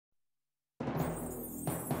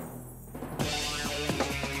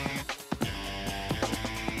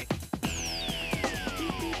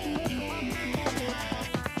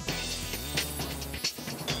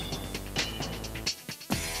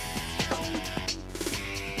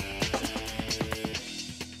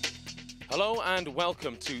Hello and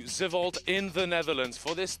welcome to Zwolle in the Netherlands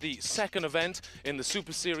for this, the second event in the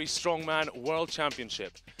Super Series Strongman World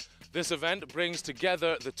Championship. This event brings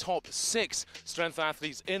together the top 6 strength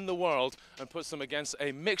athletes in the world and puts them against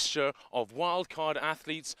a mixture of wildcard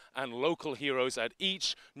athletes and local heroes at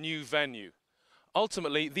each new venue.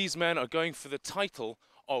 Ultimately, these men are going for the title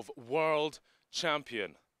of World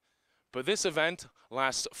Champion. But this event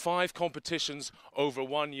lasts 5 competitions over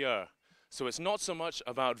 1 year. So it's not so much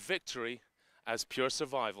about victory as pure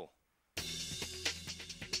survival.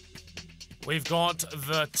 We've got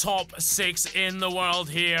the top 6 in the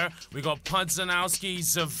world here. We've got Pudzianowski,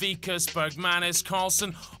 Savickas, Bergmanis,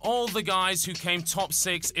 Karlsen, all the guys who came top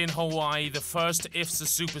 6 in Hawaii, the first IFSA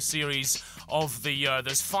Super Series of the year.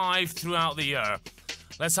 There's 5 throughout the year.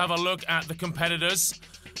 Let's have a look at the competitors.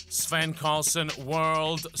 Svend Karlsen,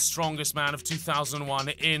 world strongest man of 2001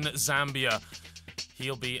 in Zambia.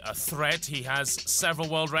 He'll be a threat. He has several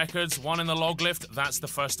world records, one in the log lift. That's the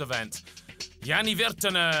first event. Jani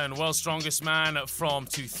Virtanen, world's strongest man from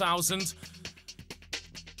 2000.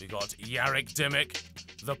 We got Jarek Dymek,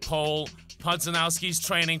 the Pole, Pudzianowski's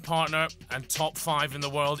training partner, and top 5 in the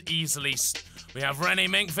world easily. We have René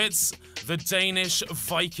Minkvits, the Danish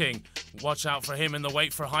Viking. Watch out for him in the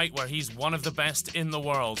weight for height, where he's one of the best in the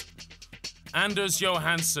world. Anders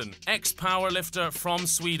Johansson, ex-powerlifter from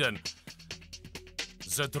Sweden.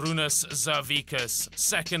 Zydrunas Savickas,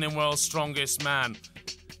 second in world's strongest man.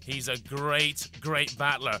 He's a great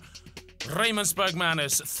battler. Raymond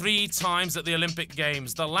Bergmanis, 3 times at the Olympic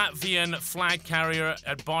Games, the Latvian flag carrier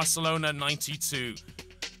at Barcelona 92.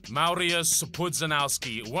 Mariusz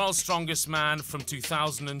Pudzianowski, world's strongest man from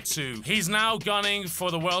 2002. He's now gunning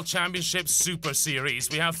for the World Championship Super Series.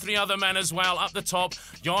 We have 3 other men as well. Up the top,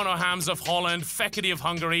 Jarno Hams of Holland, Fekete of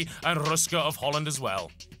Hungary, and Ruska of Holland as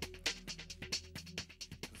well.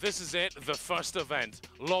 This is it, the first event,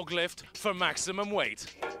 log lift for maximum weight.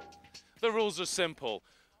 The rules are simple.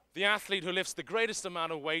 The athlete who lifts the greatest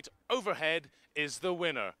amount of weight overhead is the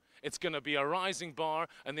winner. It's going to be a rising bar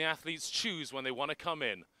and the athletes choose when they want to come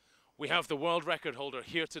in. We have the world record holder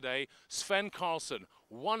here today, Svend Karlsen,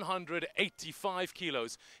 185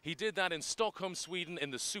 kilos. He did that in Stockholm, Sweden in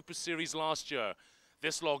the Super Series last year.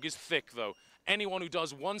 This log is thick though. Anyone who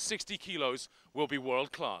does 160 kilos will be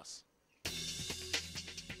world class.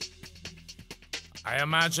 I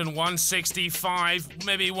imagine 165,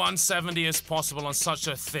 maybe 170 is possible on such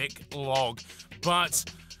a thick log. But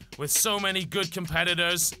with so many good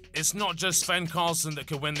competitors, it's not just Svend Karlsen that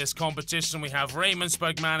could win this competition. We have Raymond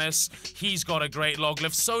Bergmanis, he's got a great log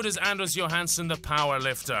lift. So does Anders Johansson, the power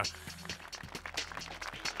lifter.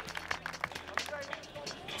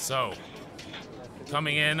 So,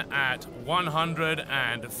 coming in at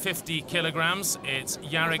 150 kilograms, it's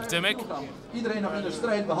Jarek Dymek.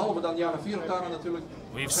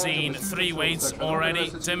 We've seen 3 weights already.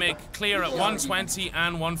 Dymek clear at 120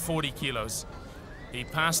 and 140 kilos. He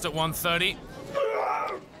passed at 130.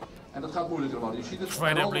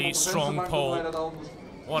 Incredibly strong pole.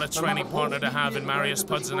 What a training partner to have in Mariusz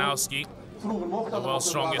Pudzianowski, the world's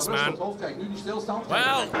strongest man.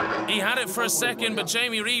 Well, he had it for a second, but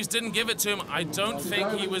Jamie Reeves didn't give it to him. I don't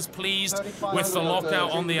think he was pleased with the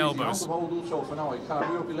lockout on the elbows.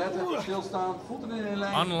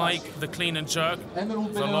 Unlike the clean and jerk,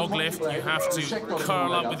 the log lift, you have to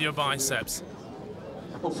curl up with your biceps.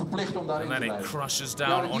 And then it crushes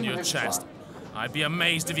down on your chest. I'd be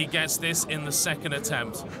amazed if he gets this in the second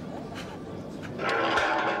attempt.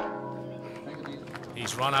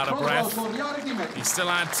 He's run out of breath. He still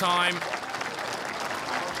had time.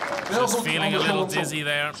 Just feeling a little dizzy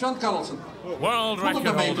there. World record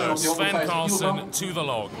holder, Svend Karlsen to the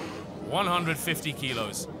log. 150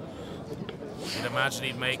 kilos. You'd imagine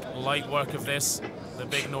he'd make light work of this, the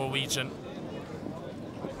big Norwegian.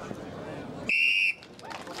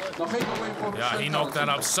 Yeah, he knocked that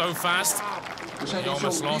up so fast, he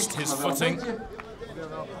almost lost his footing.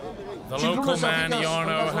 The local man,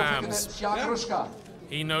 Jarno Hams.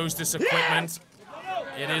 He knows this equipment.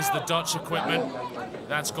 It is the Dutch equipment.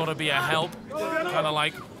 That's got to be a help. Kind of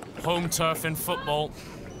like home turf in football.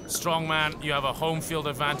 Strongman, you have a home field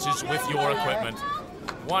advantage with your equipment.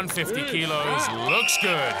 150 kilos, looks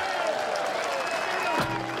good.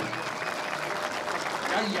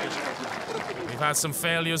 We've had some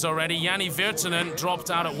failures already. Jani Virtanen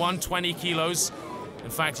dropped out at 120 kilos. In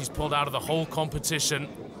fact, he's pulled out of the whole competition.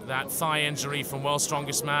 That thigh injury from World's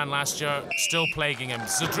Strongest Man last year still plaguing him.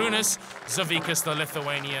 Zydrunas Savickas, the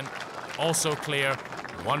Lithuanian, also clear,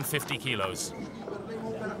 150 kilos.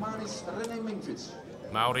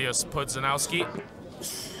 Mariusz Pudzianowski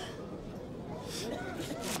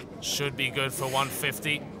should be good for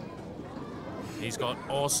 150. He's got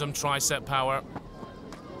awesome tricep power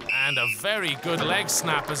and a very good leg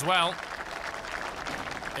snap as well.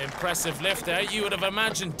 Impressive lift there. You would have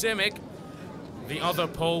imagined Dymek, the other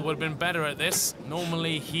pole, would have been better at this.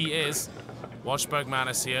 Normally he is. Watch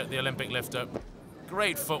Bergmanis here, the Olympic lifter.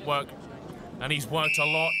 Great footwork, and he's worked a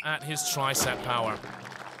lot at his tricep power.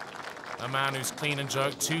 A man who's clean and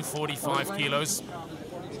jerk 245 kilos.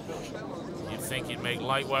 You'd think he'd make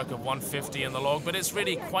light work of 150 in the log, but it's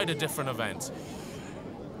really quite a different event.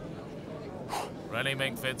 René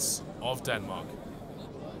Minkvits of Denmark.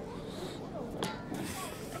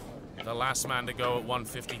 The last man to go at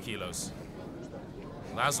 150 kilos.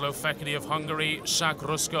 Laszlo Fekete of Hungary, Shaq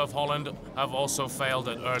Ruska of Holland have also failed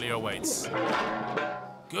at earlier weights.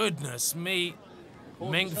 Goodness me,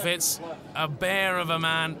 Minkvits, a bear of a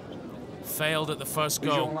man, failed at the first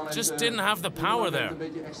go. Just didn't have the power there.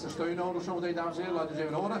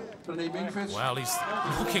 Well, he's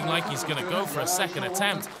looking like he's going to go for a second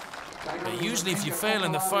attempt. But usually if you fail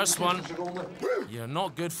in the first one, you're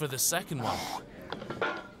not good for the second one.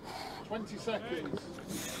 20 seconds.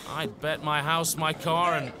 I'd bet my house, my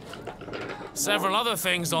car, and several other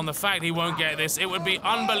things on the fact he won't get this. It would be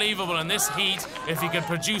unbelievable in this heat if he could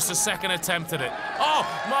produce a second attempt at it. Oh,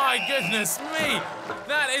 my goodness me!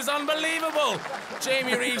 That is unbelievable!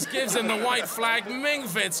 Jamie Reeves gives him the white flag.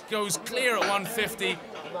 Minkvits goes clear at 150.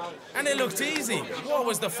 And it looked easy. What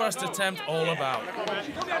was the first attempt all about?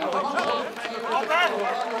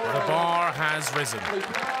 The bar has risen.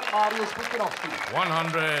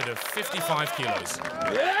 155 kilos.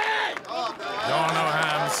 Jarno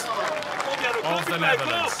Hams of the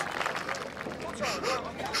Netherlands.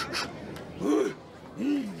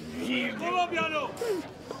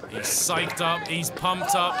 He's psyched up, he's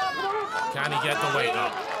pumped up. Can he get the weight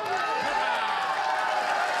up?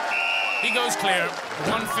 He goes clear,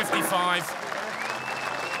 155.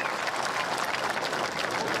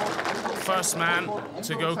 First man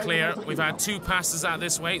to go clear. We've had two passes at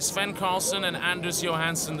this weight. Svend Karlsen and Anders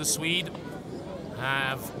Johansson, the Swede,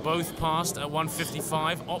 have both passed at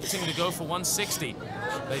 155, opting to go for 160.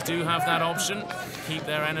 They do have that option, keep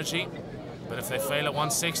their energy, but if they fail at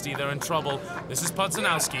 160, they're in trouble. This is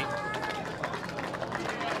Pudzianowski.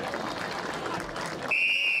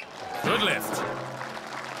 Good lift.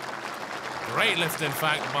 Great lift, in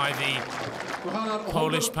fact, by the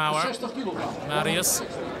Polish power, Mariusz.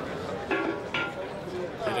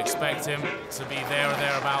 You'd expect him to be there or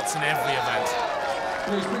thereabouts in every event.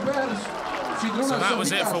 So that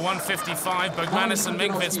was it for 155. Bergmanis and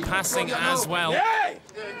Minkvits passing as well.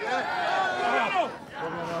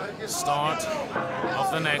 Start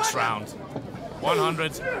of the next round.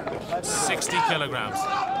 160 kilograms.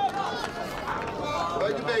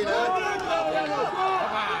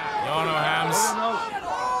 Jarno Hams.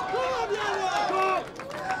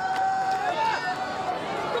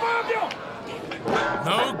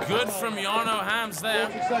 No good from Jarno Hams there.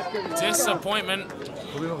 Disappointment.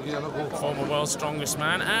 Former world's strongest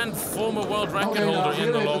man and former world record holder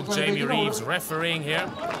in the log, Jamie Reeves, refereeing here.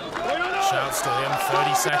 Shouts to him,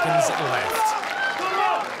 30 seconds left.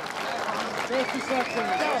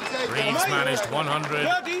 Reeves managed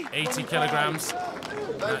 180 kilograms.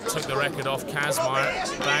 That took the record off Kazmar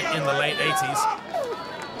back in the late 80s.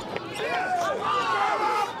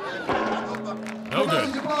 No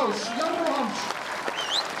good.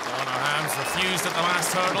 Jarno Hams refused at the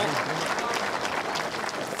last hurdle.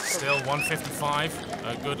 Still 155,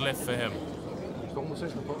 a good lift for him.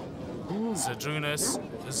 Zydrunas,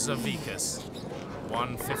 Savickas,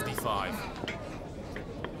 155.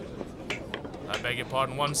 I beg your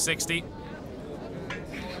pardon, 160.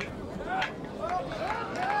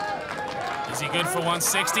 Is he good for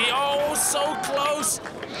 160? Oh, so close!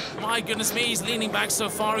 My goodness me, he's leaning back so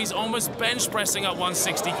far, he's almost bench pressing at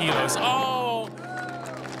 160 kilos. Oh!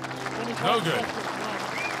 No good.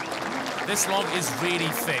 This log is really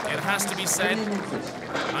thick, it has to be said.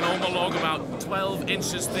 A normal log about 12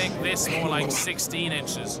 inches thick, this more like 16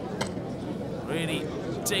 inches. Really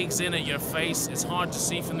digs in at your face. It's hard to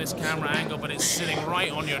see from this camera angle, but it's sitting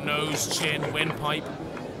right on your nose, chin, windpipe,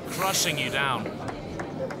 crushing you down.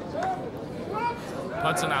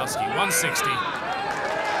 Pudzianowski, 160.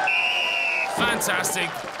 Fantastic,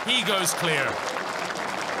 he goes clear.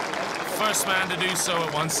 First man to do so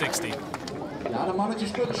at 160.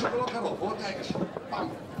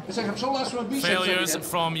 Failures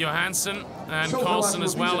from Johansson and Karlsen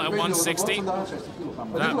as well at 160.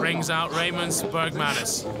 That brings out Raymond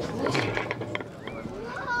Bergmanis,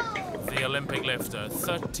 the Olympic lifter,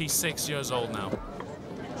 36 years old now.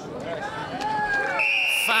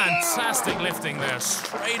 Fantastic lifting there,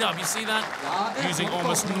 straight up, you see that? Using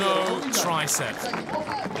almost no tricep.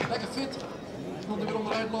 Komt er weer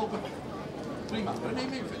onderuit lopen. Prima.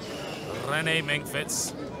 René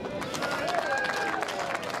Minkvits.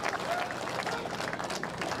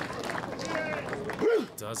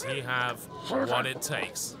 Does he have what it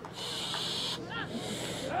takes?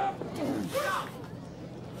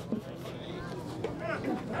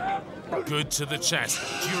 Good to the chest.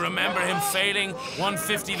 Do you remember him failing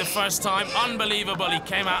 150 the first time? Unbelievable. He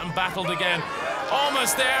came out and battled again.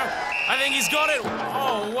 Almost there. I think he's got it.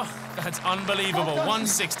 Oh, that's unbelievable.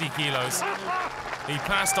 160 kilos. He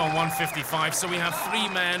passed on 155, so we have 3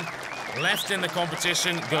 men left in the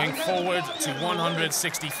competition going forward to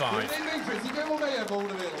 165.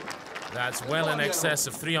 That's well in excess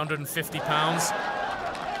of 350 pounds.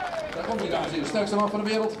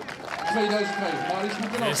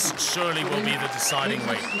 This surely will be the deciding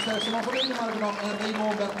weight.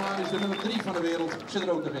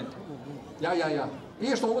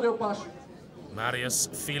 Mariusz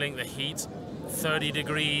feeling the heat. 30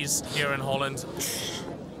 degrees here in Holland.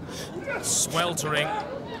 Sweltering.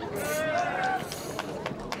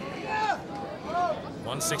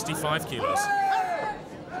 165 kilos.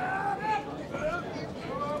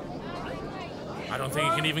 I don't think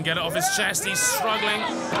he can even get it off his chest. He's struggling.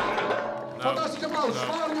 No,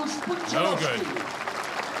 no good.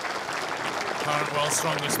 Current world's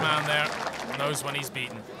strongest man there knows when he's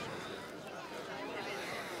beaten.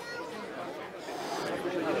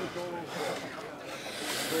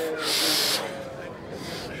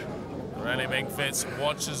 René Minkvits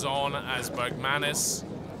watches on as Bergmanis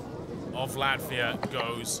of Latvia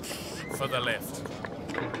goes for the lift.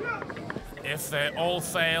 If they all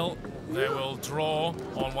fail, they will draw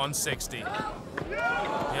on 160. You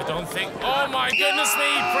don't think, oh my goodness me,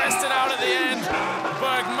 he pressed it out at the end.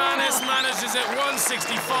 Bergmanis manages it,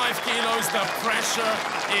 165 kilos. The pressure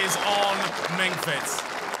is on Minkvits.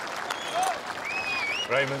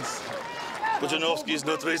 Raymond's. Pudzianowski is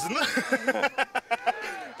not reason.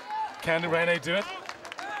 Can René do it?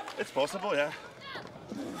 It's possible, yeah.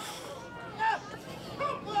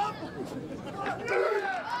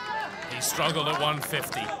 He struggled at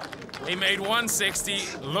 150. He made 160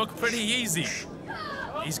 look pretty easy.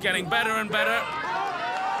 He's getting better and better.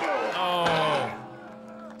 Oh.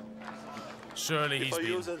 Surely he's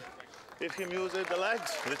beaten. If he uses the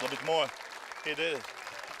legs a little bit more, he did it.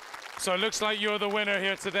 So it looks like you're the winner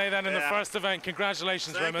here today then in the first event.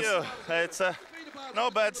 Congratulations, Remus. Thank you. It's no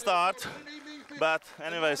bad start, but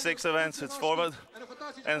anyway, 6 events, it's forward,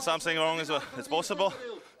 and something wrong is it's possible.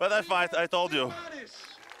 But I fight, I told you.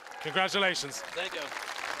 Congratulations. Thank you.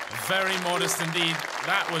 Very modest indeed.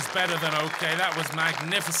 That was better than okay. That was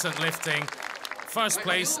magnificent lifting. First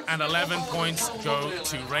place and 11 points go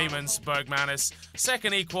to Raymond Bergmanis.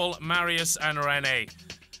 Second equal, Mariusz and René.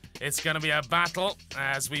 It's going to be a battle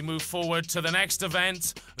as we move forward to the next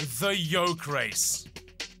event, the yoke race.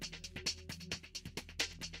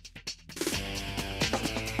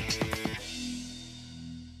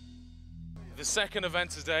 The second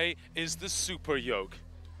event today is the super yoke.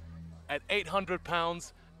 At 800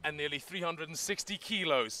 pounds and nearly 360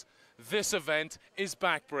 kilos, this event is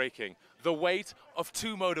backbreaking, the weight of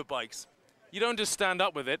 2 motorbikes. You don't just stand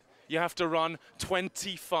up with it, you have to run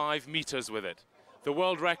 25 meters with it. The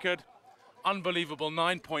world record, unbelievable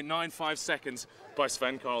 9.95 seconds by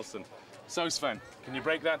Svend Karlsen. So Sven, can you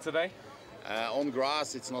break that today? On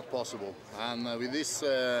grass it's not possible, and with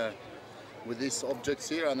these objects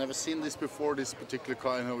here, I've never seen this before, this particular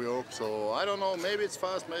kind of yoke, so I don't know, maybe it's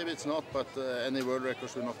fast, maybe it's not, but any world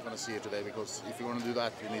records we're not going to see here today, because if you're going to do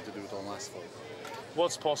that, you need to do it on asphalt.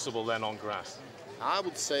 What's possible then on grass? I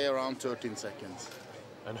would say around 13 seconds.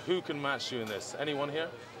 And who can match you in this? Anyone here?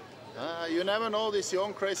 You never know, these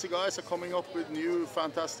young crazy guys are coming up with new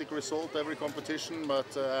fantastic results every competition,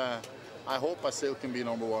 but I hope I still can be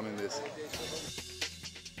 #1 in this.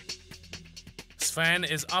 Sven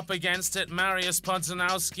is up against it. Mariusz,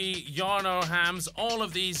 Pudzianowski, Jarno Hams, all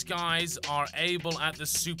of these guys are able at the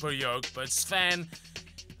super yoke, but Sven,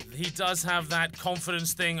 he does have that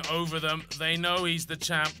confidence thing over them. They know he's the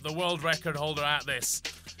champ, the world record holder at this.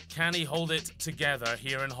 Can he hold it together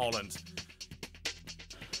here in Holland?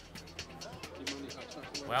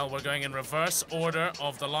 Well, we're going in reverse order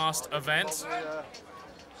of the last event.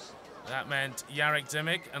 That meant Jarek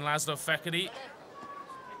Dymek and Laszlo Fekete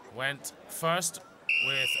went first,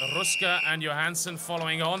 with Ruska and Johansson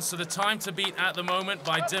following on. So the time to beat at the moment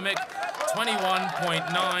by Dymek,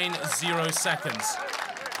 21.90 seconds.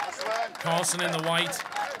 Karlsen in the white,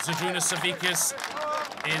 Zydrunas Savickas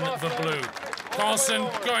in the blue. Karlsen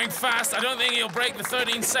going fast. I don't think he'll break the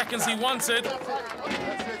 13 seconds he wanted.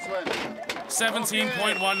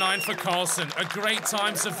 17.19 for Karlsen. A great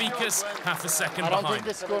time. Savickas half a second behind. I don't think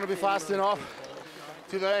this is going to be fast enough.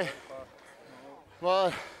 today.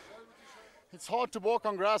 Well, it's hard to walk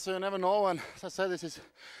on grass, so you never know. And as I said, this is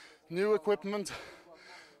new equipment,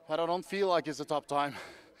 but I don't feel like it's a top time.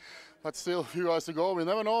 But still, a few hours to go. We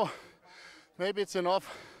never know. Maybe it's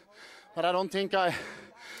enough, but I don't think I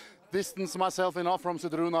distanced myself enough from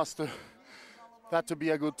Zydrunas to that to be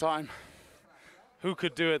a good time. Who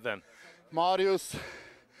could do it then? Mariusz,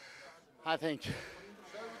 I think,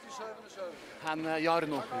 and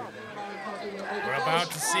Jarno. We're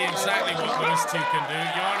about to see exactly what those two can do.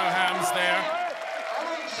 Jarno Hams there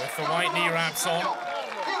with the white knee wraps on.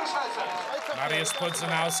 Mariusz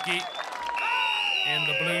Pudzianowski in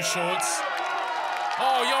the blue shorts.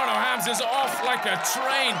 Oh, Jarno Hams is off like a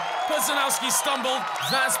train. Pudzianowski stumbled.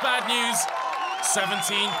 That's bad news.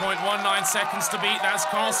 17.19 seconds to beat. That's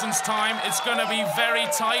Karlsen's time. It's going to be very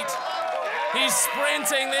tight. He's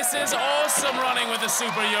sprinting. This is awesome running with the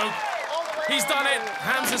super yoke. He's done it.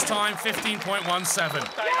 Hams' time, 15.17.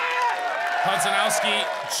 Pudzianowski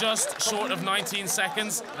just short of 19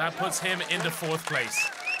 seconds. That puts him into 4th place.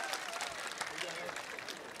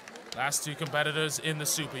 Last two competitors in the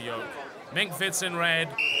super yoke. Minkvits in red,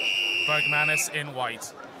 Bergmanis in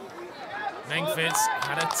white. Minkvits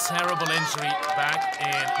had a terrible injury back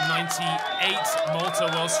in '98, Malta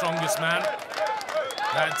World's Strongest Man.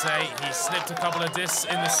 That day, he slipped a couple of discs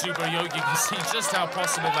in the super yoke. You can see just how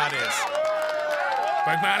possible that is.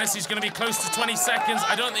 Bergmanis, he's going to be close to 20 seconds.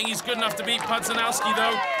 I don't think he's good enough to beat Pudzianowski,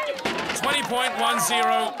 though.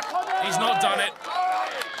 20.10. He's not done it.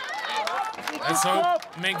 Let's hope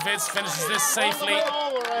Minkvits finishes this safely.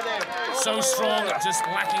 So strong, just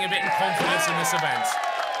lacking a bit in confidence in this event.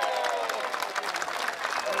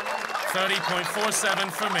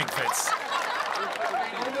 30.47 for Minkvits.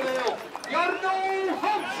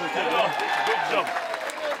 Good job.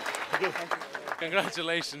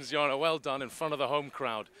 Congratulations, Jarno. Well done in front of the home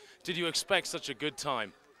crowd. Did you expect such a good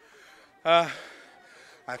time? I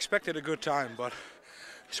expected a good time, but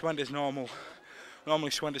Svend is normal.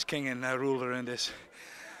 Normally Svend is king and ruler in this.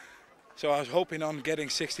 So I was hoping on getting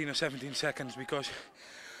 16 or 17 seconds because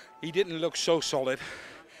he didn't look so solid.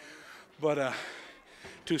 But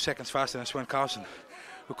 2 seconds faster than Svend Karlsen.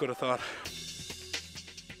 Who could have thought?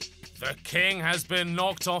 The king has been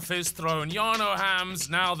knocked off his throne. Jarno Hams,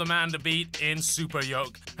 now the man to beat in super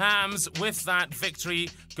yoke. Hams, with that victory,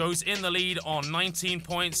 goes in the lead on 19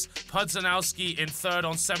 points. Pudzianowski in 3rd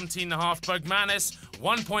on 17.5. Bergmanis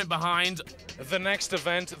 1 point behind. The next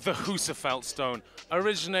event, the Husafelt Stone,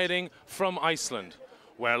 originating from Iceland,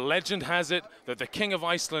 where legend has it that the King of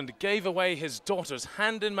Iceland gave away his daughter's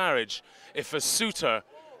hand in marriage if a suitor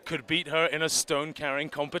could beat her in a stone-carrying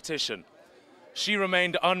competition. She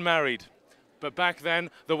remained unmarried, but back then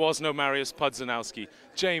there was no Mariusz Pudzianowski.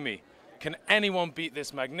 Jamie, can anyone beat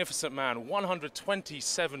this magnificent man?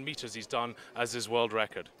 127 meters he's done as his world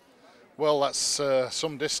record. Well, that's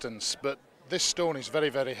some distance, but this stone is very,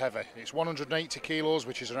 very heavy. It's 180 kilos,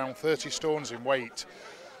 which is around 30 stones in weight.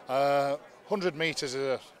 100 meters is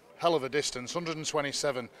a hell of a distance.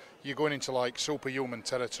 127, you're going into like superhuman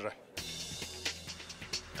territory.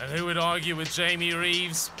 And who would argue with Jamie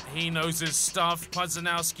Reeves? He knows his stuff.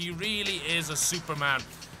 Pudzianowski really is a superman.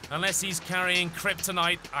 Unless he's carrying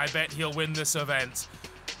kryptonite, I bet he'll win this event.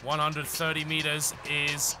 130 meters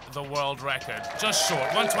is the world record. Just short,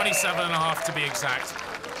 127.5 to be exact.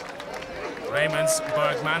 Raymond's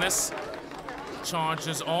Bergmanis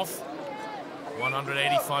charges off.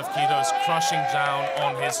 185 kilos crushing down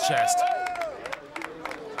on his chest.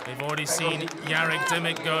 We've already seen Jarek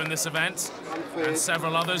Dymek go in this event, and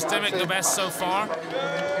several others. Dymek the best so far.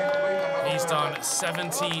 He's done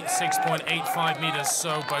 76.85 meters,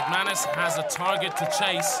 so Bergmanis has a target to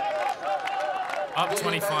chase. Up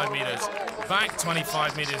 25 meters, back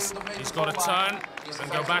 25 meters. He's got to turn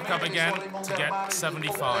and go back up again to get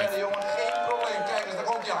 75.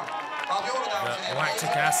 The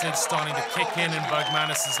lactic acid starting to kick in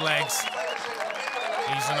Bergmanis' legs.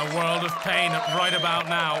 He's in a world of pain right about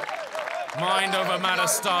now. Mind over matter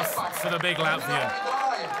stuff for the big Latvian.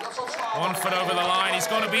 1 foot over the line. He's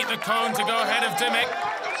got to beat the cone to go ahead of Dymek.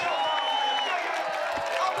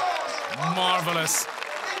 Marvelous.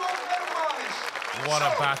 What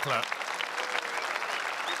a battler.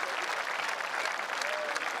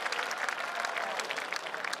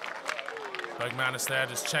 Bergmanis there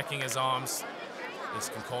just checking his arms. This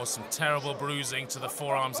can cause some terrible bruising to the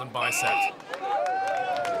forearms and bicep.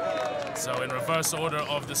 So in reverse order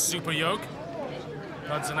of the super yoke,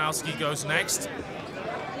 Pudzianowski goes next.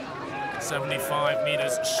 75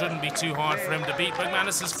 meters shouldn't be too hard for him to beat.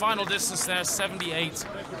 Bergmanis' final distance there,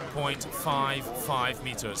 78.55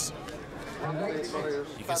 meters.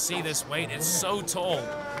 You can see this weight, it's so tall.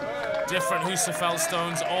 different Husafell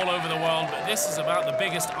stones all over the world, but this is about the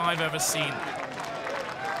biggest I've ever seen.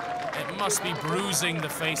 It must be bruising the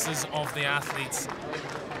faces of the athletes.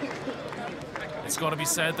 It's got to be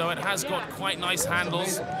said, though, it has got quite nice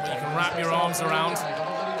handles that you can wrap your arms around.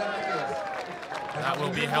 That will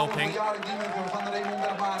be helping.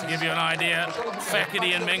 To give you an idea,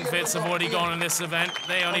 Fekete and Minkvits have already gone in this event.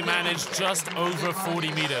 They only managed just over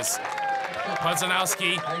 40 meters.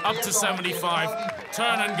 Pudzianowski up to 75.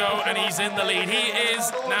 Turn and go, and he's in the lead. He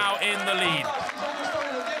is now in the lead.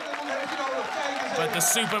 But the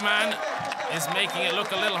Superman is making it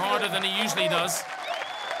look a little harder than he usually does.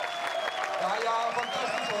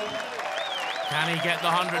 Can he get the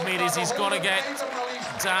 100 meters? He's got to get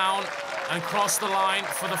down and cross the line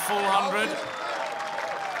for the full 100.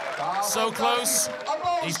 So close.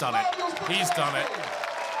 He's done it. He's done it.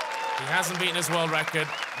 He hasn't beaten his world record,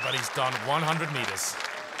 but he's done 100 meters.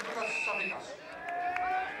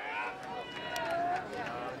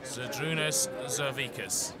 Zydrunas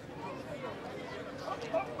Savickas.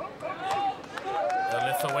 The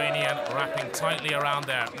Lithuanian wrapping tightly around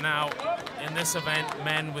there. Now, in this event,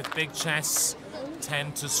 men with big chests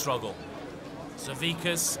tend to struggle.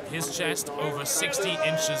 Savickas, his chest over 60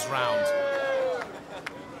 inches round.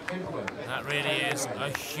 That really is a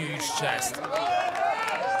huge chest.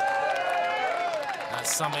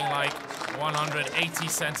 That's something like 180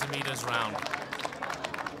 centimeters round.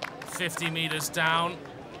 50 meters down,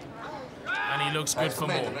 and he looks good for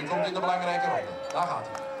more.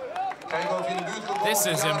 This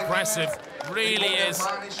is impressive, really is.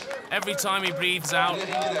 Every time he breathes out,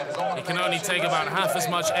 he can only take about half as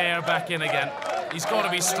much air back in again. He's got to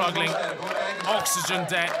be struggling. Oxygen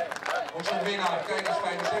debt.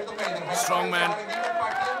 Strongmen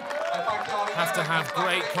have to have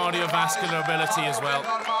great cardiovascular ability as well.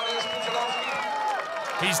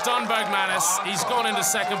 He's done Bergmanis. He's gone into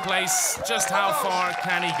second place. Just how far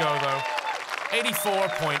can he go, though?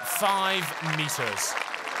 84.5 meters.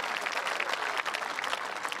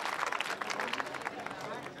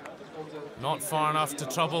 Not far enough to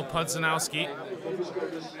trouble Pudzianowski.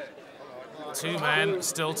 Two men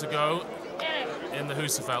still to go in the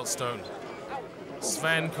Husafell stone.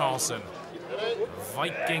 Svend Karlsen,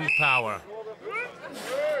 Viking power.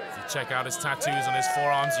 If you check out his tattoos on his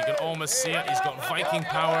forearms, you can almost see it. He's got Viking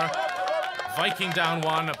power, Viking down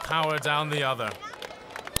one, power down the other.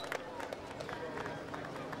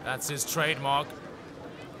 That's his trademark.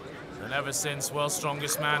 And ever since World's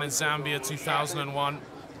Strongest Man in Zambia 2001,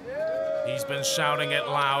 he's been shouting it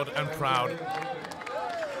loud and proud.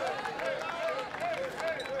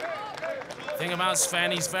 Thing about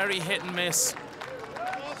Svend, he's very hit and miss.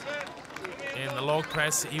 In the log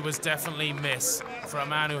press, he was definitely miss for a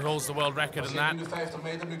man who holds the world record in that.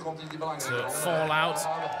 To fall out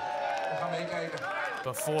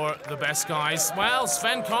before the best guys. Well,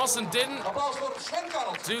 Svend Karlsen didn't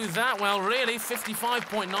do that well, really.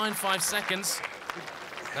 55.95 seconds.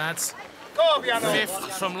 That's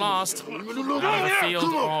fifth from last out of a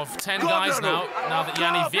field of 10 guys now that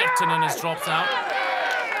Jani Virtanen has dropped out.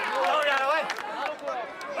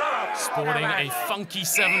 Sporting a funky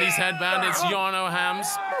 70s headband, it's Jarno Hams,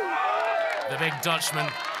 the big Dutchman.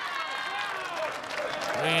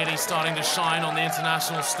 Really starting to shine on the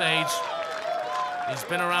international stage. He's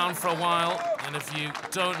been around for a while, and if you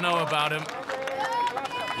don't know about him,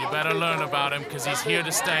 you better learn about him, because he's here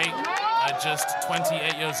to stay at just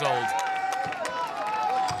 28 years old.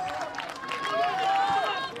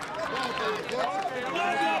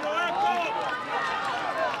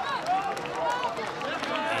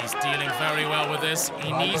 He's dealing very well with this.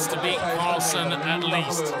 He needs to beat Karlsen at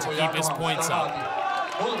least to keep his points up.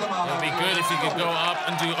 It would be good if he could go up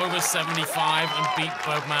and do over 75 and beat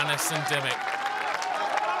Bergmanis and Dymek.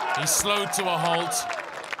 He's slowed to a halt.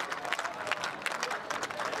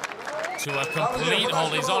 To a complete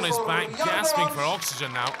halt. He's on his back, gasping for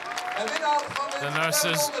oxygen now. The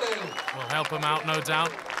nurses will help him out, no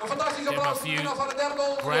doubt. Give him a few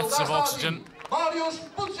breaths of oxygen.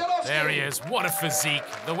 There he is. What a physique.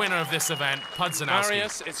 The winner of this event, Pudzianowski.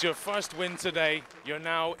 Mariusz, it's your first win today. You're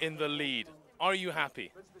now in the lead. Are you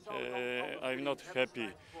happy? I'm not happy.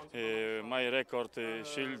 My record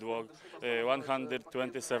shield walk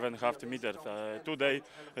 127 half meters. Today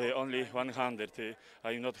only 100.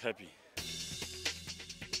 I'm not happy.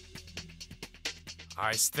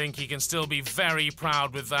 I think he can still be very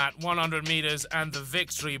proud with that 100 meters and the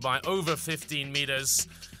victory by over 15 meters.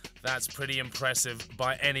 That's pretty impressive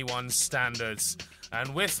by anyone's standards.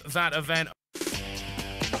 And with that event...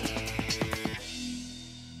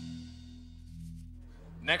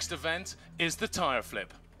 Next event is the tire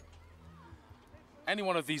flip. any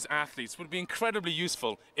one of these athletes would be incredibly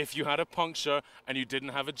useful if you had a puncture and you didn't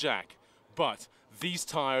have a jack. But these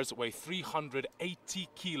tires weigh 380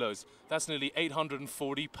 kilos. That's nearly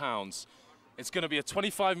 840 pounds. It's going to be a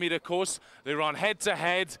 25-meter course. They run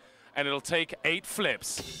head-to-head, and it'll take 8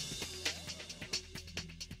 flips.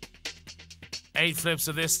 8 flips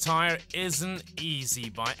of this tire isn't easy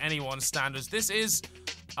by anyone's standards. This is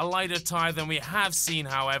a lighter tire than we have seen,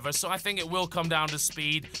 however, so I think it will come down to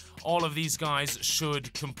speed. All of these guys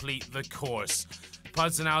should complete the course.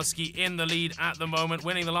 Pudzianowski in the lead at the moment,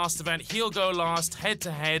 winning the last event. He'll go last,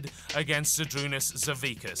 head-to-head against Zydrunas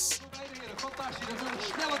Savickas.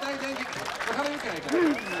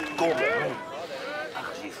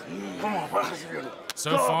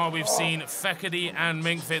 So far, we've seen Fekedi and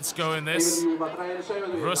Minkvits go in this.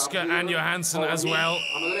 Ruska and Johansson as well.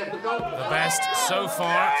 The best so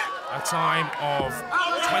far, a time of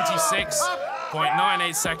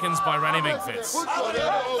 26.98 seconds by Rennie Minkvits.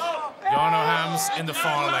 Jarno Hams in the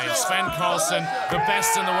far lane. Svend Karlsen, the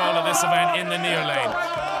best in the world at this event, in the near lane.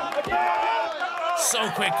 So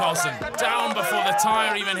quick, Karlsen. Down before the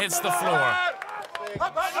tire even hits the floor.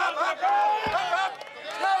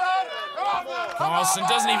 Karlsen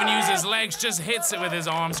doesn't even use his legs, just hits it with his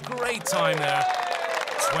arms. Great time there.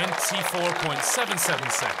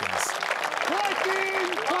 24.77 seconds.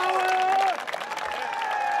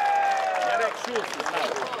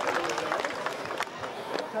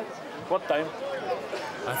 What time?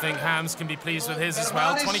 I think Hams can be pleased with his as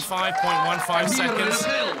well. 25.15 seconds.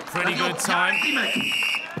 Pretty good time.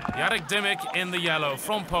 Jarek Dymek in the yellow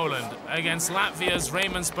from Poland against Latvia's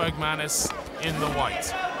Raymond Bergmanis in the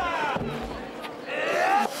white.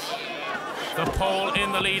 The Pole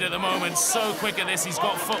in the lead at the moment. So quick at this. He's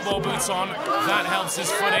got football boots on. That helps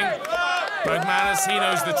his footing. Bergmanis, he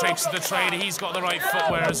knows the tricks of the trade. He's got the right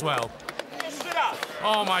footwear as well.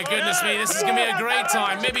 Oh my goodness me, this is going to be a great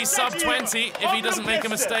time. Maybe sub 20 if he doesn't make a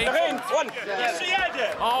mistake.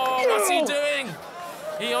 Oh, what's he doing?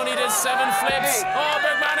 He only did 7 flips. Oh,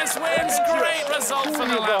 Bergmanis wins. Great result for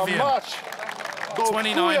the Latvian.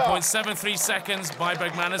 29.73 seconds by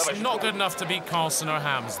Bergmanis. Not good enough to beat Karlsen or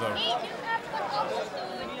Hams, though.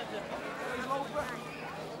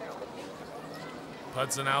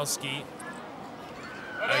 Pudzianowski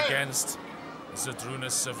against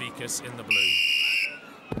Zydrunas Savickas in the blue.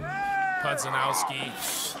 Pudzianowski,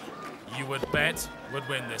 you would bet, would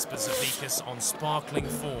win this, but Savickas on sparkling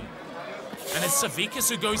form. And it's Savickas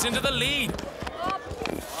who goes into the lead.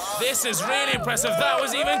 This is really impressive. That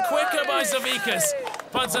was even quicker by Savickas.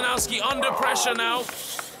 Pudzianowski under pressure now.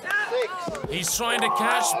 He's trying to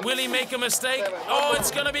catch. Will he make a mistake? Oh,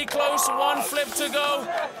 it's going to be close. 1 flip to go.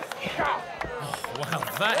 Oh, wow,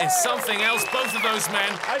 that is something else. Both of those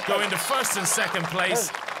men go into first and second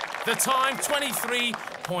place. The time,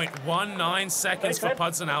 23.19 seconds for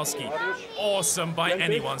Pudzianowski. Awesome by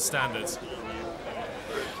anyone's standards.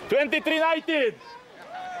 23.19.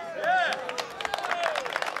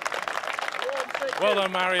 Well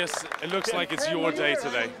done, Mariusz. It looks like it's your day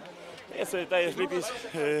today. Yes, tire flip is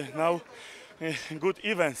now good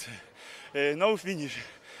events. No finish.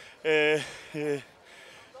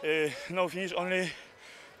 No finish, only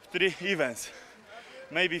 3 events.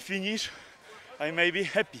 Maybe finish, I may be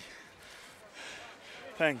happy.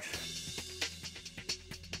 Thanks.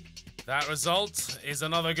 That result is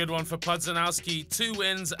another good one for Pudzianowski. 2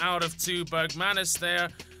 wins out of 2. Bergmanis there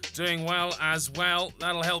doing well as well.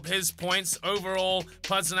 That'll help his points. Overall,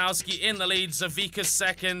 Pudzianowski in the lead. Savickas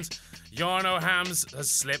second. Jarno Hams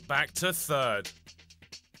has slipped back to 3rd.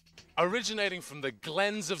 Originating from the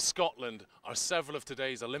glens of Scotland are several of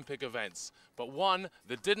today's Olympic events, but one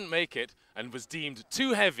that didn't make it and was deemed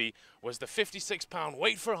too heavy was the 56-pound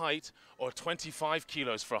weight for height or 25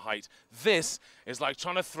 kilos for height. This is like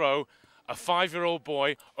trying to throw a 5-year-old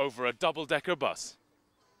boy over a double-decker bus.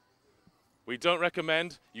 We don't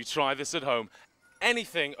recommend you try this at home.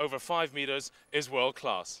 Anything over 5 meters is world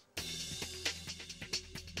class.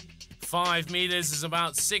 5 meters is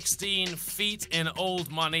about 16 feet in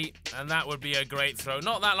old money, and that would be a great throw.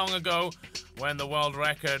 Not that long ago, when the world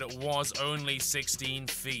record was only 16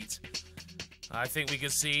 feet. I think we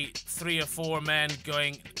could see 3 or 4 men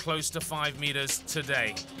going close to 5 meters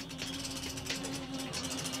today.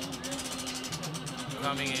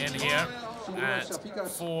 Coming in here at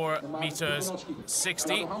 4 meters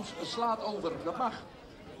 60.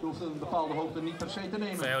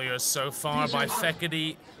 Failures so far by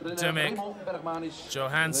Fekedi, Dymek,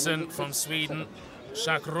 Johansson from Sweden,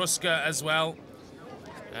 Ruska as well,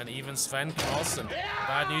 and even Svend Karlsen.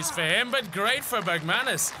 Bad news for him, but great for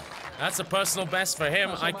Bergmanis. That's a personal best for him,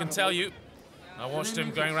 I can tell you. I watched him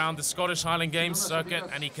going around the Scottish Highland Games circuit,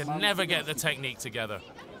 and he could never get the technique together.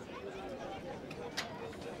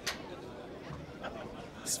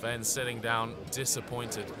 Svend sitting down,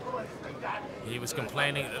 disappointed. He was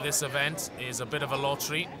complaining that this event is a bit of a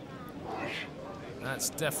lottery. That's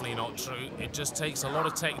definitely not true. It just takes a lot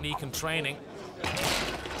of technique and training.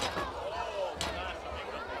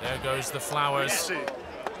 There goes the flowers.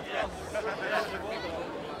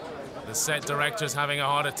 The set director's having a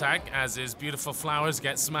heart attack as his beautiful flowers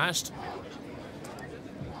get smashed.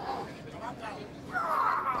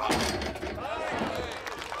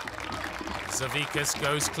 Savickas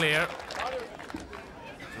goes clear.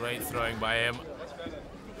 Great throwing by him.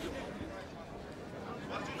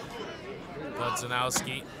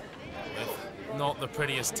 Pudzianowski with not the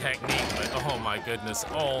prettiest technique, but oh my goodness,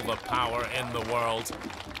 all the power in the world.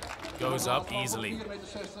 Goes up easily.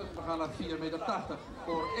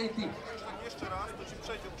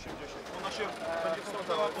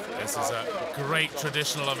 This is a great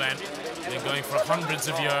traditional event. Been going for hundreds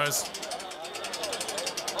of years.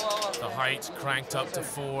 The height cranked up to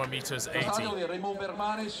 4 meters 80.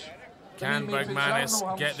 Can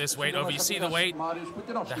Bergmanis get this weight over? You see the weight?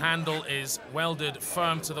 The handle is welded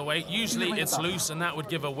firm to the weight. Usually it's loose and that would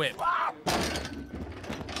give a whip.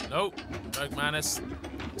 Nope, Bergmanis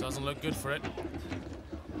doesn't look good for it.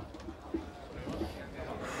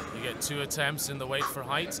 You get 2 attempts in the weight for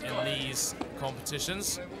height in these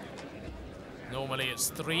competitions. Normally it's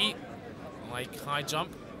 3, like high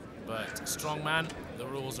jump, but strongman, the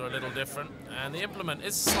rules are a little different, and the implement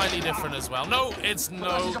is slightly different as well. No, it's no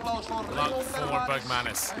luck for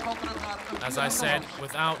Bergmanis. As I said,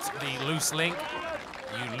 without the loose link,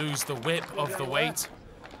 you lose the whip of the weight,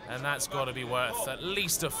 and that's got to be worth at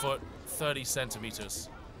least a foot, 30 centimeters.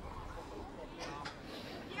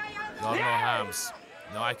 God no hams.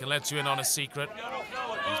 Now I can let you in on a secret.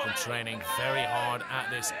 He's been training very hard at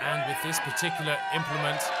this, and with this particular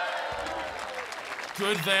implement,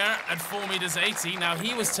 good there at 4 meters 80. Now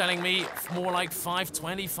he was telling me more like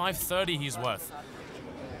 520, 530 he's worth.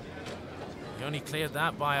 He only cleared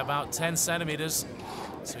that by about 10 centimeters.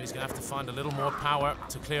 So he's gonna have to find a little more power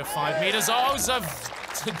to clear 5 meters. Oh,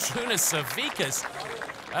 Zydrunas Savickas.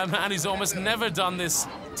 A man who's almost never done this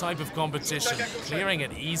type of competition, clearing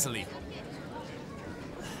it easily.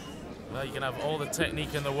 Well, you can have all the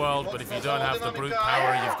technique in the world, but if you don't have the brute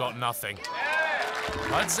power, you've got nothing.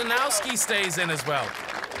 Pudzianowski stays in as well.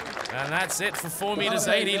 And that's it for 4 meters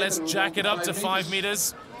 80. Let's jack it up to 5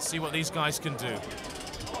 meters. See what these guys can do.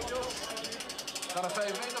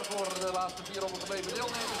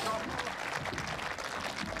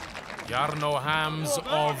 Jarno Hams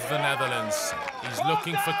of the Netherlands. He's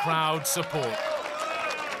looking for crowd support.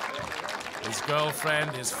 His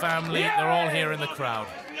girlfriend, his family, they're all here in the crowd.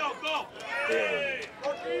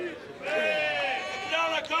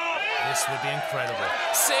 This would be incredible.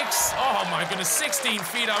 6, oh my goodness, 16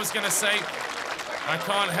 feet I was gonna say. I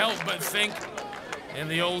can't help but think in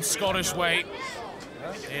the old Scottish way.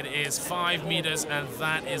 It is 5 meters and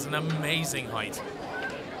that is an amazing height.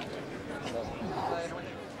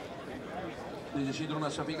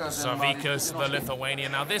 Savickas, the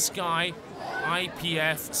Lithuanian. Now this guy,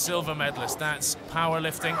 IPF silver medalist, that's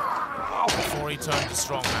powerlifting before he turned to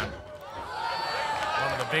strongman.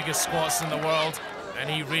 One of the biggest squats in the world, and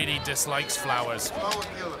he really dislikes flowers.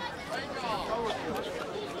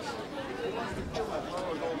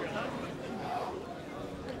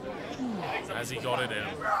 As he got it in.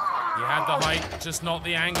 He had the height, just not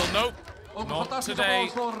the angle. Nope, not today.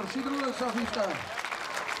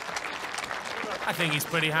 I think he's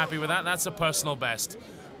pretty happy with that. That's a personal best.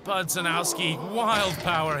 Pudzianowski, wild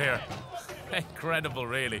power here. Incredible,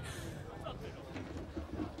 really.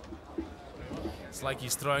 It's like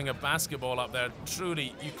he's throwing a basketball up there.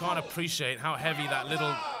 Truly, you can't appreciate how heavy that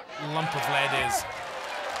little lump of lead is.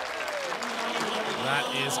 That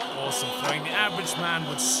is awesome throwing. The average man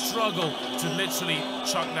would struggle to literally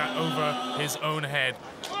chuck that over his own head.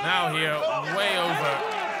 Now here, way over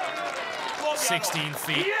 16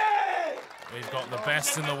 feet. We've got the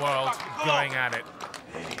best in the world going at it.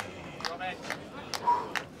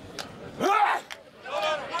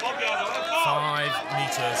 5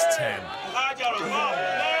 meters 10.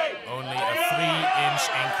 Only a 3-inch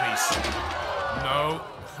increase. No,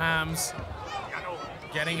 Hams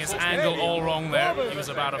getting his angle all wrong there. He was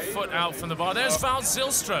about a foot out from the bar. There's Val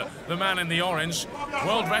Zylstra, the man in the orange.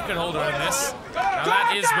 World record holder in this. Now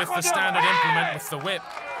that is with the standard implement with the whip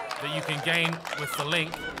that you can gain with the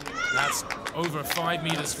link. That's over 5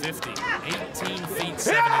 meters 50. 18 feet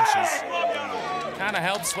 7 inches. Kind of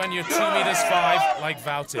helps when you're 2 meters 5 like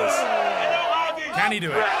Wout is. Can he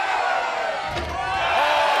do it?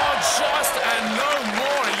 Oh, just and no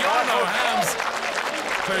more. Jarno Hams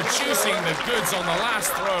producing the goods on the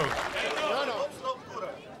last throw.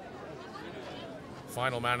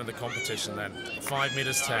 Final man in the competition then. 5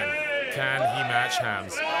 meters 10. Can he match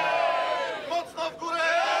Hams?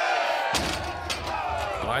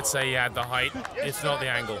 Well, I'd say he had the height, if not the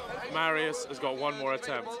angle. Mariusz has got one more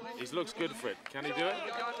attempt. He looks good for it. Can he do it?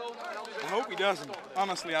 I hope he doesn't.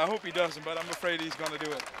 Honestly, I hope he doesn't, but I'm afraid he's going to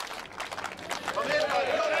do it.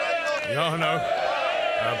 Jarno,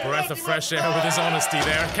 a breath of fresh air with his honesty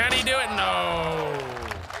there. Can he do it? No.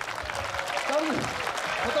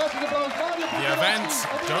 The event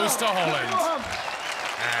goes to Holland.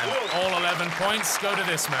 And all 11 points go to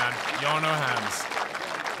this man, Jarno Hams.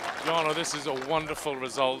 Jarno, this is a wonderful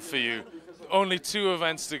result for you. Only 2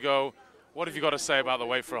 events to go. What have you got to say about the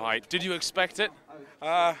weight for height? Did you expect it?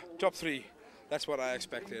 Top 3. That's what I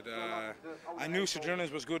expected. I knew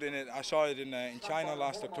Zydrunas was good in it. I saw it in China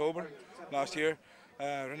last year.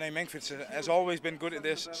 René Menkvits has always been good at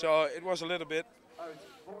this, so it was a little bit.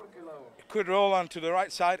 It could roll on to the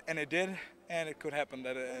right side, and it did, and it could happen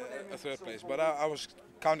at a 3rd place. But I was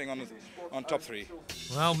counting on top 3.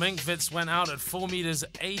 Well, Menkvits went out at 4 meters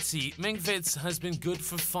 80. Menkvits has been good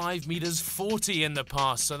for 5 meters 40 in the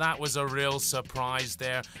past, so that was a real surprise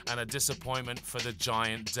there and a disappointment for the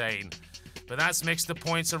giant Dane. But that's mixed the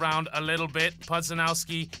points around a little bit.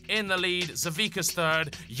 Pudzianowski in the lead, Savickas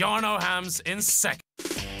 3rd, Jarno Hams in 2nd.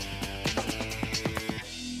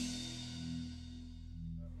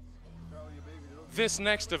 This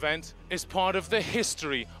next event is part of the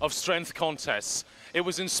history of strength contests. It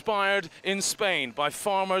was inspired in Spain by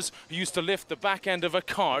farmers who used to lift the back end of a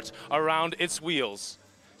cart around its wheels.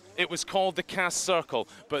 It was called the cast circle,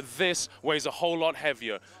 but this weighs a whole lot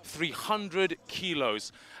heavier, 300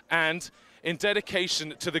 kilos. And in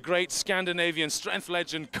dedication to the great Scandinavian strength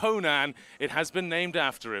legend Conan, it has been named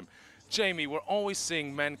after him. Jamie, we're always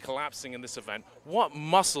seeing men collapsing in this event. What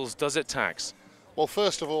muscles does it tax? Well,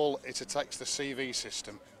 first of all, it attacks the CV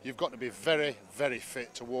system. You've got to be very, very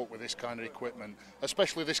fit to walk with this kind of equipment,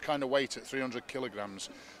 especially this kind of weight at 300 kilograms.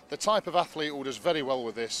 The type of athlete who does very well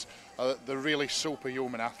with this are the really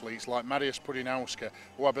superhuman athletes like Mariusz Pudzianowski,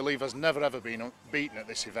 who I believe has never ever been beaten at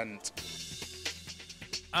this event.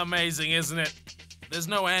 Amazing, isn't it? There's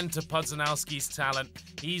no end to Pudzianowski's talent.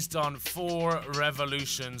 He's done 4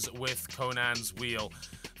 revolutions with Conan's wheel.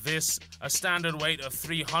 This, a standard weight of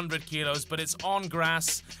 300 kilos, but it's on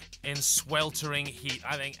grass in sweltering heat.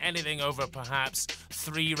 I think anything over perhaps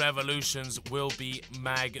 3 revolutions will be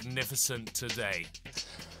magnificent today.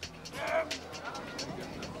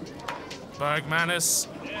 Bergmanis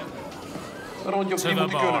to the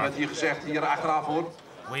bar.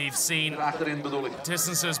 We've seen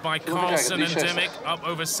distances by Karlsen and Dymek up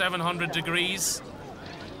over 700 degrees.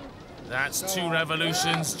 That's 2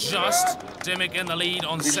 revolutions just. Dymek in the lead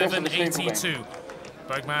on 782.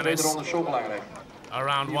 Bergmanis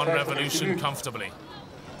around 1 revolution comfortably.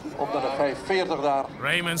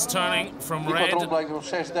 Raymond's turning from red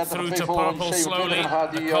through to purple slowly.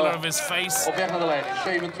 The color of his face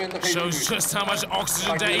shows just how much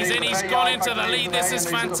oxygen he's in. He's gone into the lead. This is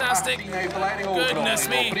fantastic. Goodness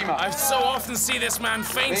me. I so often see this man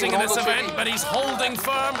fainting in this event, but he's holding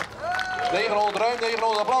firm. Good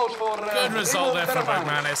result there for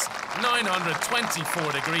Bergmanis.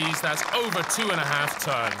 924 degrees. That's over 2.5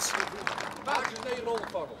 turns.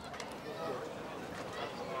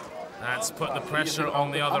 That's put the pressure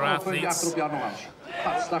on the other athletes.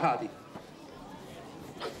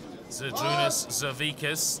 Zydrunas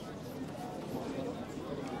Savickas,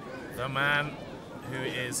 the man who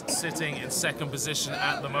is sitting in 2nd position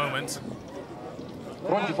at the moment.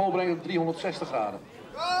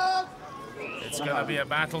 It's going to be a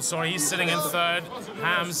battle. Sorry, he's sitting in 3rd.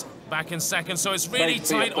 Hams back in 2nd. So it's really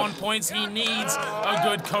tight on points. He needs a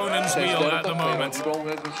good Conan's wheel at the moment.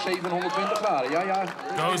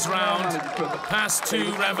 Goes round, past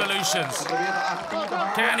 2 revolutions.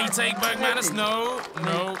 Can he take Bergmanis? No,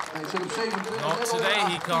 no. Not today,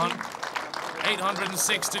 he can't.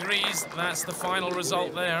 806 degrees. That's the final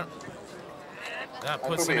result there. That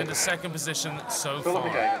puts him in the 2nd position so far.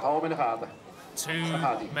 2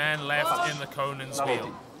 men left in the Conan's wheel.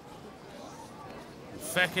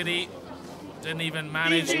 Fekete didn't even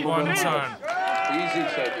manage 1 turn.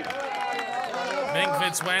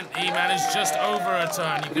 Menkvits went, he managed just over a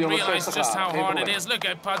turn. You can realize just how hard it is. Look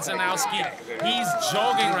at Pudzianowski. He's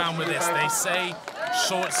jogging around with this. They say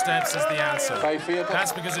short steps is the answer.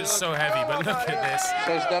 That's because it's so heavy, but look at this.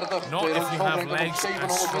 Not if you have legs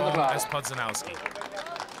as strong as Pudzianowski.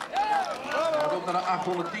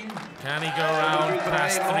 Can he go round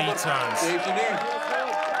past 3 turns?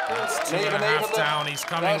 That's 2.5 down. He's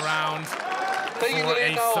coming round. for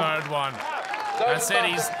a third one. That's it,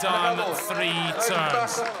 he's done 3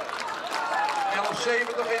 turns.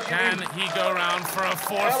 Can he go round for a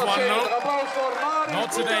fourth one? No,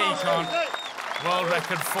 not today he can't. World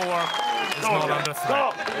record 4 is not under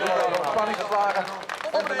threat.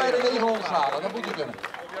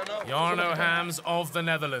 Jarno Hams of the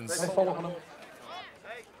Netherlands.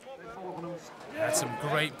 Had some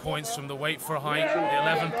great points from the weight for height. The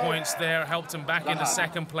 11 points there helped him back into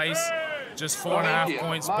second place. Just 4.5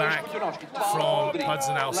 points back from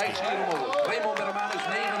Pudzianowski.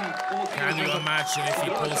 Can you imagine if he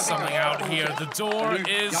pulls something out here? The door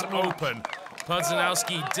is open.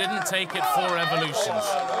 Pudzianowski didn't take it 4 evolutions.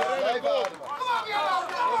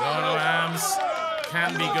 Jarno Hams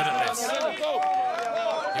can be good at this.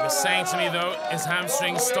 He was saying to me, though, his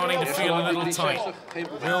hamstring's starting to feel a little tight.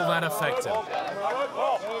 Will that affect him?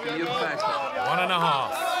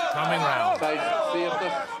 1.5 coming round.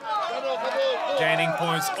 Gaining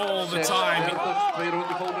points all the time.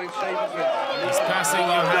 He's passing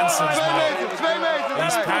Johansson's mark.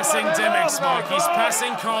 He's passing Dymek's mark. He's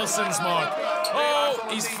passing Karlsen's mark. Oh,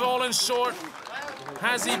 he's fallen short.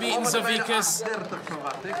 Has he beaten Savickas?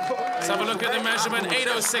 Let's have a look at the measurement.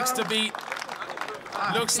 8.06 to beat.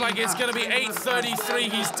 Looks like it's going to be 8.33.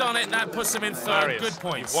 He's done it. That puts him in third. Mariusz, Good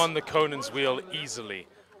points. You've won the Conan's wheel easily.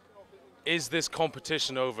 Is this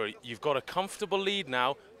competition over? You've got a comfortable lead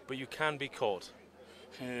now, but you can be caught.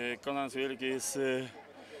 Conan's wheel is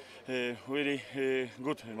really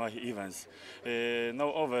good in my events.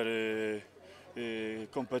 No other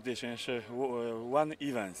competitions, one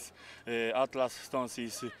event. Atlas Stones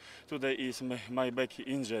is today is my back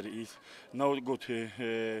injury is no good.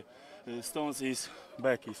 Stones is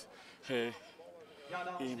back is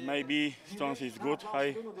maybe Stones is good.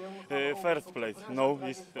 I first place. No,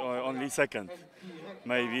 it's only second.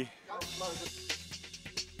 Maybe.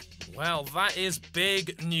 Well, that is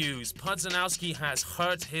big news. Pudzianowski has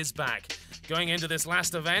hurt his back. Going into this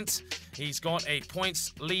last event, he's got a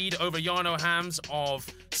points lead over Jarno Hams of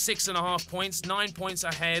 6.5 points, 9 points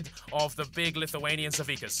ahead of the big Lithuanian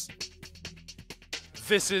Savickas.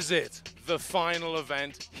 This is it, the final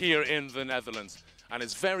event here in the Netherlands. And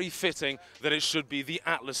it's very fitting that it should be the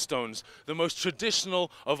Atlas Stones, the most traditional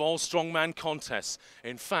of all strongman contests.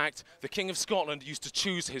 In fact, the King of Scotland used to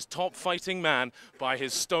choose his top fighting man by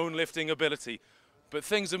his stone lifting ability. But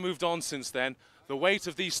things have moved on since then. The weight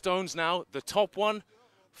of these stones now, the top one,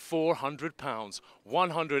 400 pounds,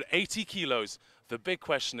 180 kilos. The big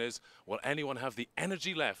question is, will anyone have the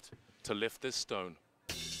energy left to lift this stone?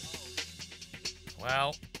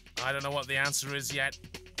 Well, I don't know what the answer is yet.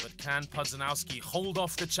 But can Pudzianowski hold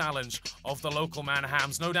off the challenge of the local man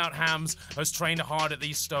Hams? No doubt Hams has trained hard at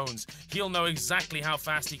these stones. He'll know exactly how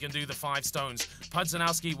fast he can do the 5 stones.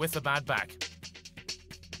 Pudzianowski with the bad back.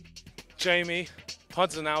 Jamie,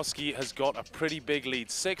 Pudzianowski has got a pretty big lead,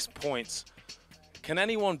 6 points. Can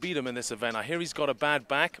anyone beat him in this event? I hear he's got a bad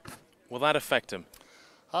back. Will that affect him?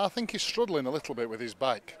 I think he's struggling a little bit with his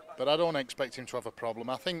back, but I don't expect him to have a problem.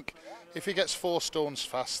 I think if he gets 4 stones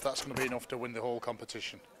fast, that's going to be enough to win the whole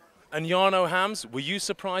competition. And Jarno Hams, were you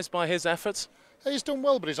surprised by his efforts? He's done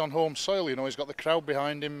well, but he's on home soil, you know, he's got the crowd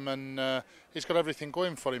behind him and he's got everything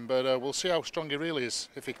going for him, but we'll see how strong he really is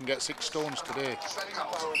if he can get 6 stones today.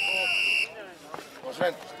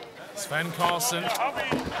 Svend Karlsen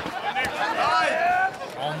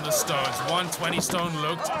on the stones. 120 stone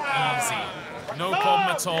looked easy. No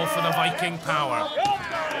problem at all for the Viking power.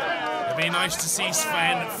 It'd be nice to see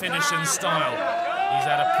Svend finish in style. He's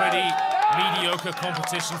had a pretty mediocre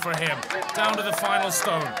competition for him. Down to the final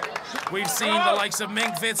stone. We've seen the likes of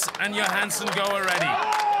Minkvits and Johansson go already.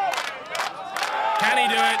 Can he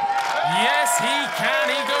do it? Yes, he can.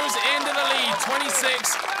 He goes into the lead.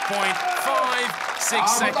 26.56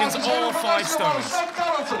 seconds, all 5 stones.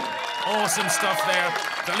 Awesome stuff there.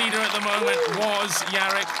 The leader at the moment was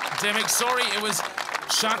Jarek. Dymek, sorry, it was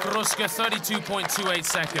Shak Ruska, 32.28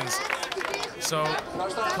 seconds. So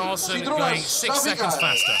Karlsen going 6 seconds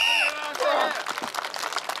faster.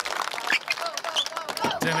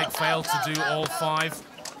 Dymek failed to do all 5.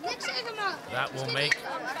 That will make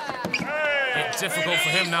it difficult for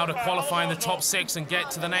him now to qualify in the top 6 and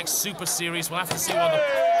get to the next Super Series. We'll have to see what the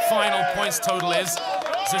final points total is.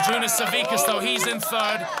 Zydrunas Savickas, though, he's in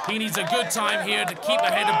 3rd. He needs a good time here to keep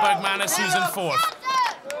ahead of Bergmanis, who's in 4th.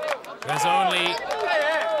 There's only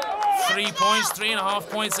 3.5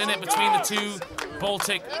 points in it between the 2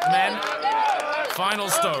 Baltic men. Final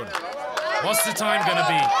stone. What's the time going to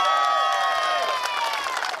be?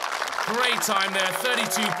 Great time there,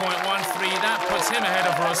 32.13. That puts him ahead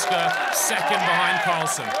of Ruska, 2nd behind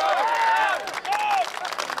Karlsen.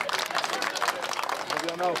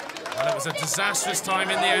 Well, it was a disastrous time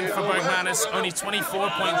in the end for Bergmanis. Only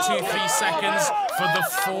 24.23 seconds for the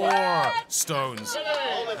 4 stones.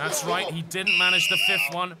 That's right, he didn't manage the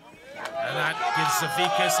 5th one. And that gives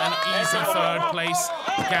Savickas an easy 3rd place,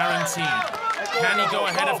 guaranteed. Can he go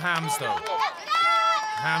ahead of Hams, though?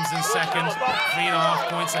 Hams in 2nd, 3.5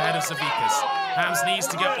 points ahead of Savickas. Hams needs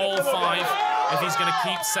to get all 5 if he's going to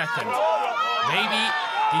keep 2nd. Maybe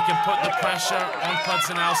he can put the pressure on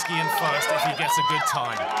Pudzianowski in 1st if he gets a good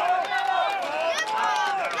time.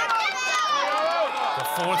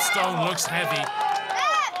 The 4th stone looks heavy.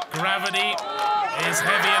 Gravity is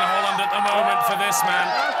heavy in Holland at the moment for this man.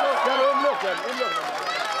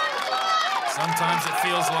 Sometimes it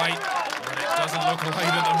feels light, but it doesn't look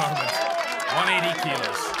light at the moment. 180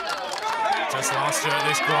 kilos. Just last year at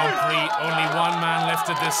this Grand Prix, only 1 man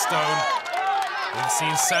lifted this stone. We've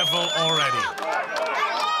seen several already.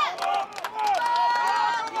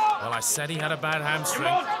 Well, I said he had a bad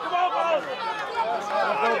hamstring.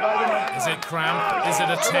 Is it cramp? Is it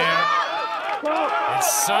a tear?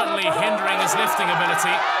 It's certainly hindering his lifting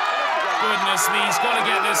ability. Goodness me, he's got to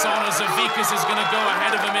get this on, as Savickas is going to go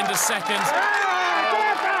ahead of him into 2nd.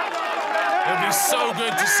 It'll be so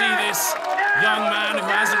good to see this young man who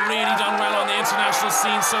hasn't really done well on the international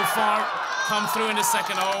scene so far come through into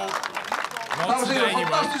 2nd. Oh, not today he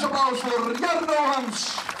won't. The bronze medal will go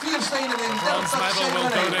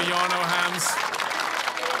to Jarno Hams.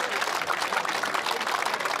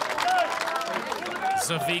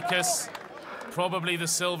 Savickas, probably the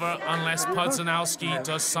silver, unless Pudzianowski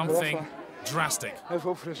does something drastic.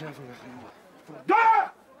 Well,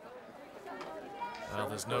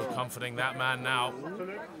 there's no comforting that man now.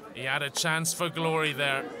 He had a chance for glory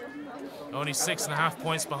there. Only 6.5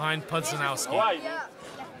 points behind Pudzianowski.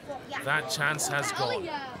 That chance has gone.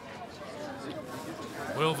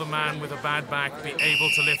 Will the man with a bad back be able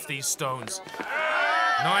to lift these stones?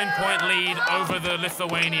 9-point lead over the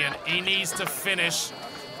Lithuanian. He needs to finish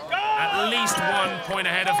at least 1 point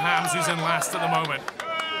ahead of Hams, who's in last at the moment.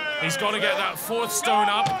 He's got to get that 4th stone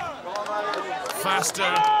up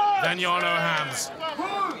faster than Jarno Hams.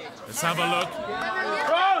 Let's have a look.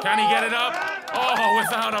 Can he get it up? Oh,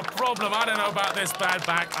 without a problem. I don't know about this bad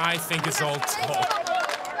back. I think it's all talk.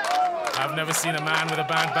 I've never seen a man with a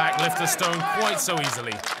bad back lift a stone quite so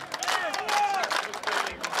easily.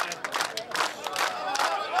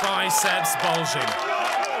 Biceps bulging.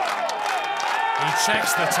 He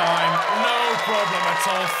checks the time, no problem at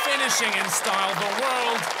all. Finishing in style, the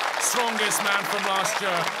world's strongest man from last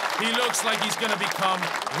year. He looks like he's going to become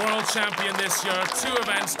world champion this year. 2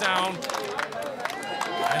 events down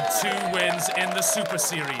and 2 wins in the Super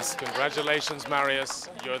Series. Congratulations, Mariusz.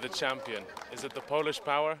 You're the champion. Is it the Polish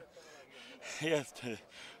power? Jest,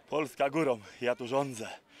 Polska górą, ja tu rządzę.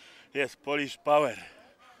 Yes, Polish power.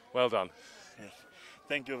 Well done. Yes.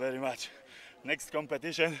 Thank you very much. Next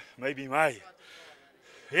competition, maybe mine.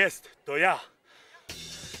 Jest, to ja.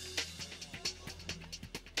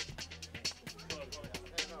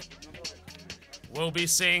 We'll be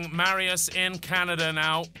seeing Mariusz in Canada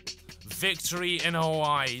now. Victory in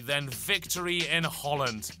Hawaii, then victory in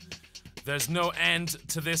Holland. There's no end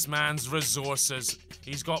to this man's resources.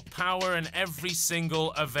 He's got power in every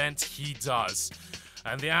single event he does.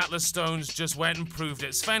 And the Atlas Stones just went and proved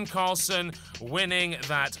it. Svend Karlsen winning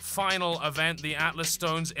that final event, the Atlas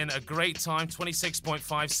Stones, in a great time,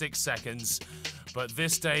 26.56 seconds. But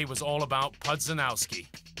this day was all about Pudzianowski.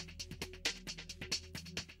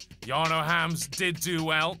 Jarno Hams did do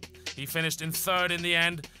well. He finished in 3rd in the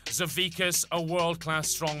end. Savickas, a world-class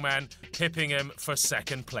strongman, pipping him for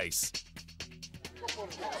 2nd place.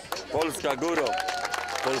 Polska górą,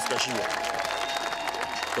 Polska siła.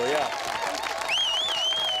 To ja.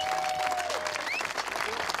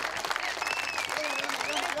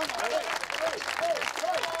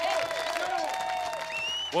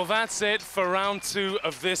 Well, that's it for round 2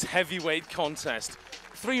 of this heavyweight contest.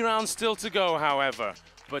 3 rounds still to go, however.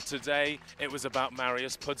 But today, it was about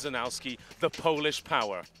Mariusz Pudzianowski, the Polish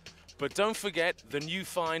power. But don't forget the new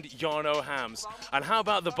find Jarno Hams. And how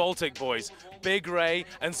about the Baltic boys, Big Ray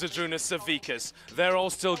and Zydrunas Savickas? They're all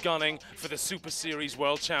still gunning for the Super Series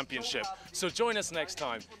World Championship. So join us next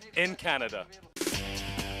time in Canada.